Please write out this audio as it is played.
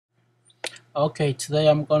Okay, today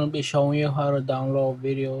I'm going to be showing you how to download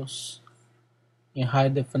videos in high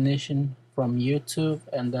definition from YouTube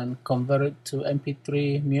and then convert it to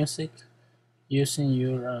MP3 music using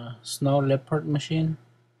your Snow Leopard machine.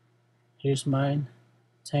 Here's mine,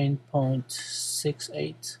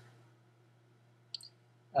 10.68.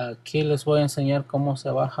 Aquí les voy a enseñar cómo se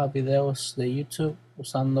baja videos de YouTube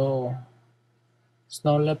usando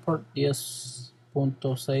Snow Leopard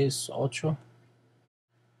 10.68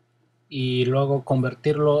 y luego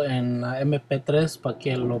convertirlo en MP3 para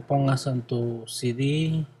que lo pongas en tu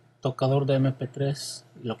CD, tocador de MP3,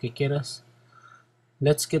 lo que quieras.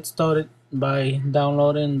 Let's get started by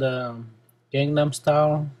downloading the Gangnam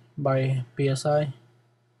Style by PSI.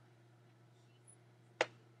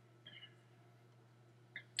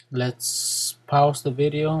 Let's pause the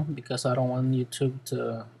video because I don't want YouTube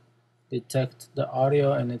to detect the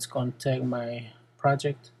audio and it's going to take my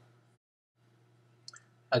project.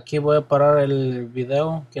 Aquí voy a parar el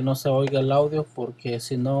video, que no se oiga el audio, porque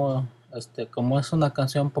si no, como es una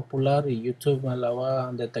canción popular y YouTube me la va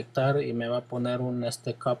a detectar y me va a poner un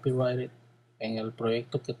copyright en el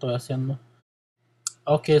proyecto que estoy haciendo.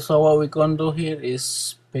 Okay, so what we're going to do here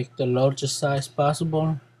is pick the largest size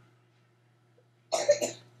possible.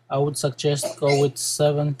 I would suggest go with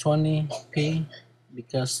 720p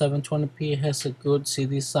because 720p has a good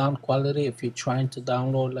CD sound quality if you're trying to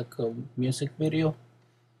download like a music video.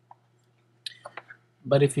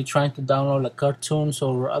 But if you're trying to download like cartoons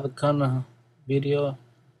or other kind of video,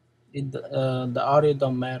 the audio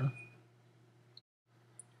don't matter.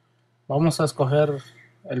 Vamos a escoger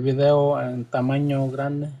el video en tamaño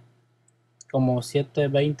grande, como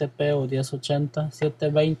 720p o 1080.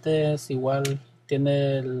 720 es igual,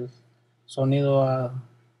 tiene el sonido a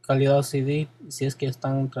calidad CD, si es que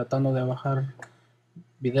están tratando de bajar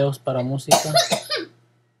videos para música.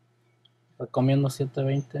 Recomiendo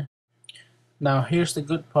 720. Now here's the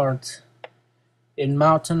good part. In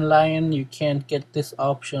Mountain Lion you can't get this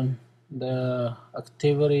option, the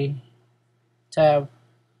activity tab.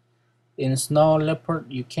 In Snow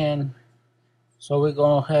Leopard you can. So we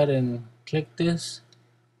go ahead and click this.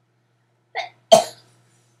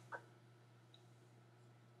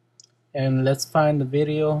 And let's find the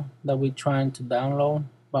video that we're trying to download.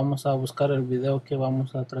 Vamos a buscar el video que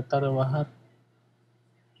vamos a tratar de bajar.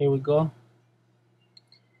 Here we go.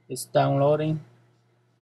 It's downloading.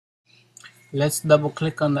 Let's double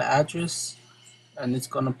click on the address and it's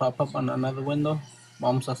gonna pop up on another window.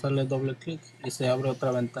 Vamos a hacerle doble clic y se abre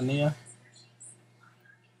otra ventanilla.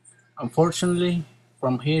 Unfortunately,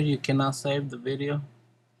 from here you cannot save the video.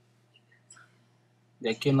 De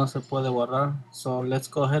aquí no se puede borrar. So let's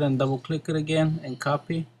go ahead and double click it again and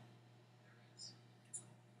copy.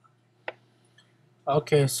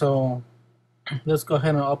 Okay, so let's go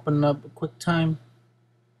ahead and open up QuickTime.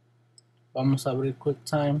 Vamos a abrir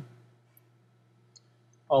QuickTime.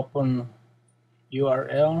 Open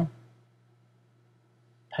URL.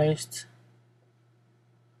 Paste.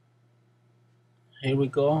 Here we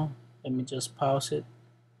go. Let me just pause it.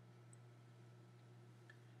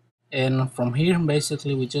 And from here,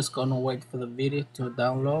 basically, we're just gonna wait for the video to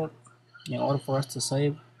download in order for us to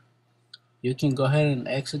save. You can go ahead and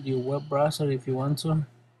exit your web browser if you want to.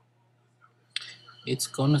 It's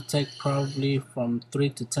gonna take probably from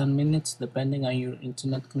 3 to 10 minutes depending on your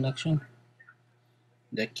internet connection.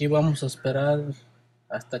 De aquí vamos a esperar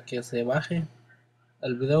hasta que se baje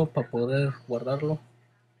el video para poder guardarlo.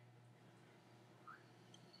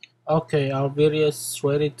 Okay, our video is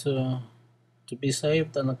ready to be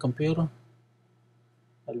saved on the computer.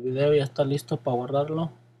 El video ya está listo para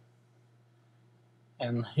guardarlo.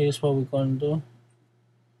 And here's what we're going to do.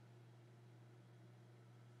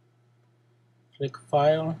 Click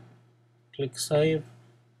File, click Save,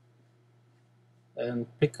 and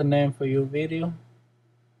pick a name for your video.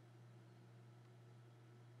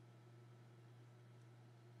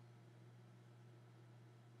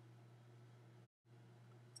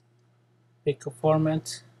 Pick a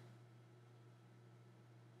format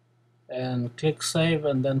and click Save,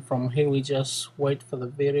 and then from here we just wait for the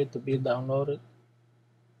video to be downloaded.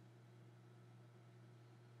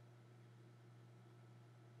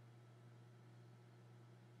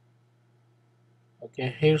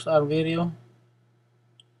 Okay, here's our video.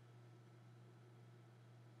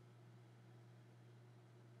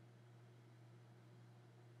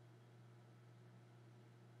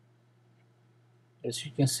 As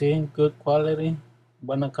you can see, good quality,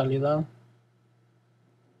 buena calidad.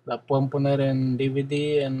 La pueden poner en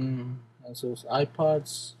DVD, en sus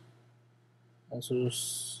iPods, en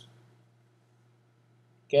sus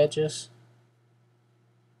gadgets.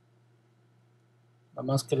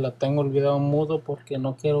 Nada más que la tengo el video mudo porque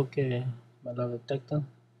no quiero que metal detector.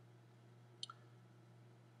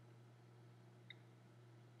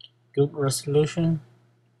 Good resolution,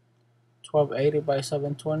 1280 by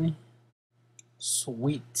 720.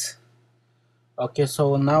 Sweet. Okay,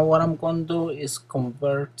 so now what I'm going to do is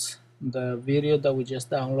convert the video that we just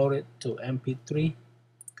downloaded to MP3,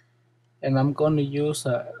 and I'm going to use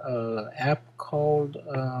a app called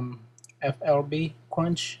FLB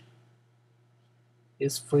Crunch.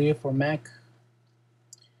 It's free for Mac.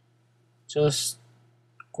 Just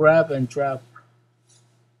grab and drop,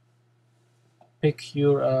 pick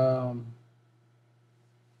your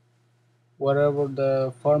whatever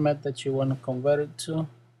the format that you want to convert it to,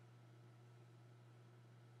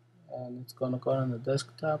 and it's going to go on the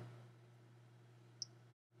desktop,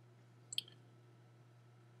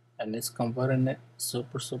 and it's converting it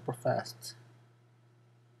super fast.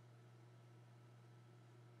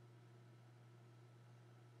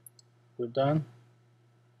 We're done.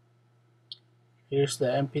 Here's the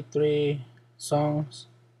MP3 songs,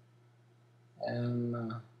 and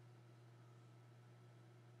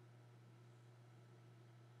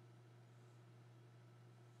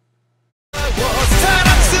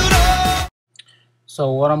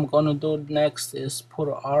so what I'm gonna do next is put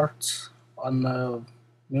art on the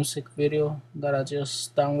music video that I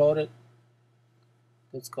just downloaded.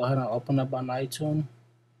 Let's go ahead and open up on iTunes.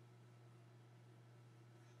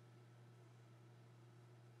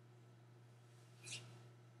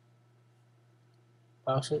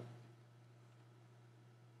 Pause it.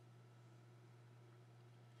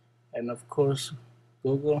 And of course,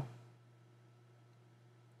 Google.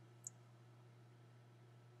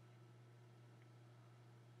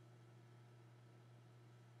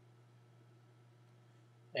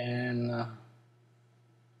 And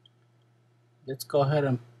let's go ahead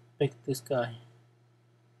and pick this guy.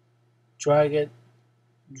 Drag it,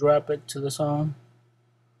 drop it to the song,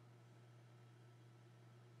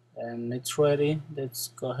 and it's ready. Let's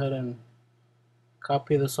go ahead and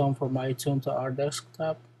copy the song from iTunes to our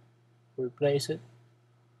desktop, replace it.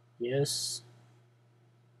 Yes,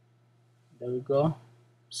 there we go.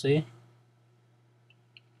 See,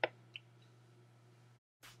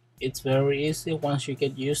 it's very easy. Once you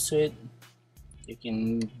get used to it, you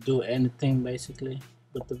can do anything basically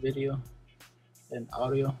with the video and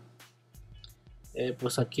audio.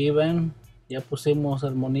 Pues aquí ven, ya pusimos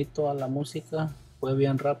el monito a la música. Fue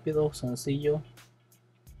bien rápido, sencillo.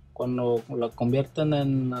 Cuando lo convierten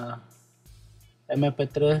en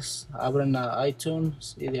MP3, abren a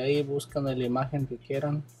iTunes y de ahí buscan la imagen que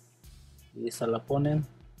quieran y se la ponen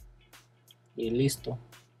y listo.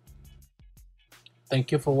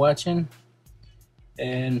 Thank you for watching,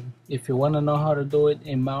 and if you want to know how to do it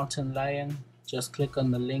in Mountain Lion, just click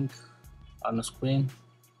on the link on the screen.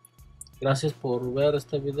 Gracias por ver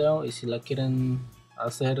este video, y si la quieren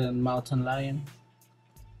hacer en Mountain Lion,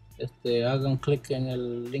 hagan clic en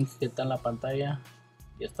el link que está en la pantalla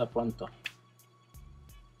y hasta pronto.